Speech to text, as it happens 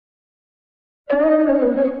I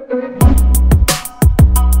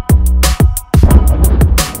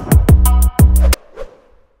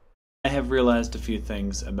have realized a few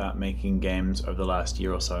things about making games over the last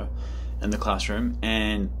year or so in the classroom,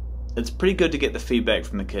 and it's pretty good to get the feedback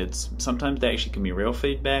from the kids. Sometimes they actually give me real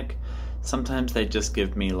feedback. Sometimes they just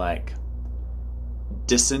give me like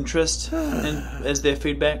disinterest as their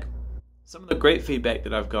feedback. Some of the great feedback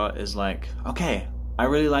that I've got is like, okay, I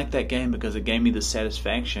really like that game because it gave me the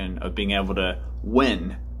satisfaction of being able to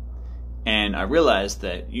win. And I realized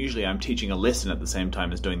that usually I'm teaching a lesson at the same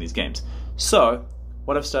time as doing these games. So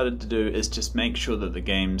what I've started to do is just make sure that the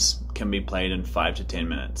games can be played in 5 to 10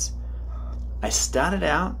 minutes. I started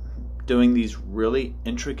out doing these really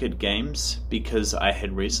intricate games because I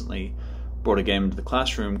had recently brought a game into the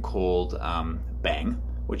classroom called Bang,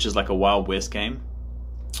 which is like a Wild West game.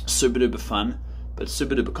 Super duper fun, but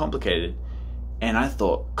super duper complicated. And I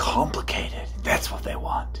thought, complicated, that's what they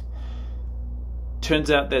want. Turns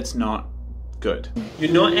out that's not good.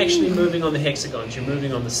 You're not actually moving on the hexagons, you're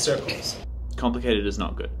moving on the circles. Complicated is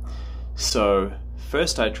not good. So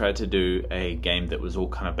first I tried to do a game that was all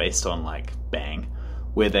kind of based on like Bang,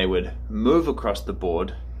 where they would move across the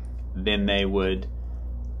board, then they would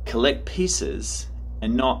collect pieces,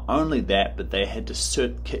 and not only that, but they had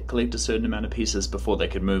to collect a certain amount of pieces before they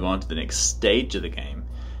could move on to the next stage of the game.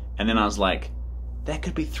 And then I was like, that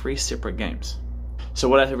could be 3 separate games. So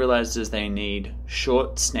what I realized is they need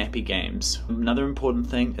short, snappy games. Another important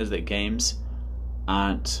thing is that games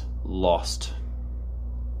aren't lost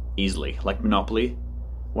easily. Like Monopoly,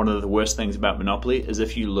 one of the worst things about Monopoly is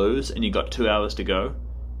if you lose and you got 2 hours to go,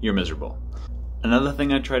 you're miserable. Another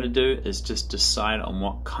thing I try to do is just decide on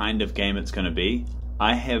what kind of game it's going to be.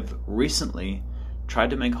 I have recently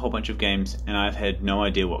tried to make a whole bunch of games and I've had no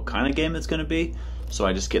idea what kind of game it's going to be. So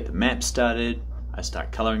I just get the map started, I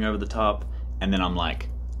start coloring over the top, and then I'm like,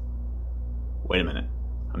 wait a minute,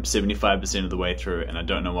 I'm 75% of the way through and I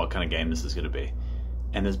don't know what kind of game this is going to be.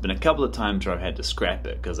 And there's been a couple of times where I've had to scrap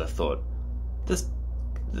it because I thought, this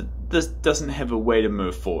doesn't have a way to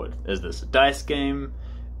move forward. Is this a dice game?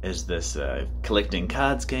 Is this a collecting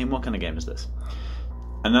cards game? What kind of game is this?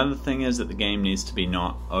 Another thing is that the game needs to be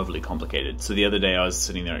not overly complicated. So the other day I was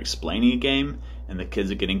sitting there explaining a game and the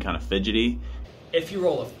kids are getting kind of fidgety. If you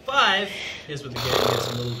roll a 5, here's where the game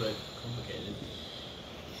gets a little bit complicated.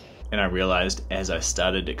 And I realized as I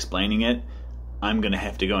started explaining it, I'm going to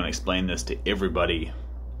have to go and explain this to everybody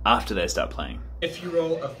after they start playing. If you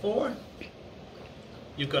roll a 4,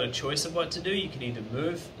 you've got a choice of what to do. You can either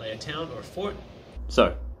move, lay a town, or a fort.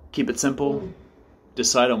 So keep it simple,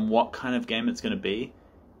 decide on what kind of game it's going to be,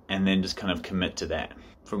 and then just kind of commit to that.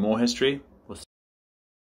 For more history,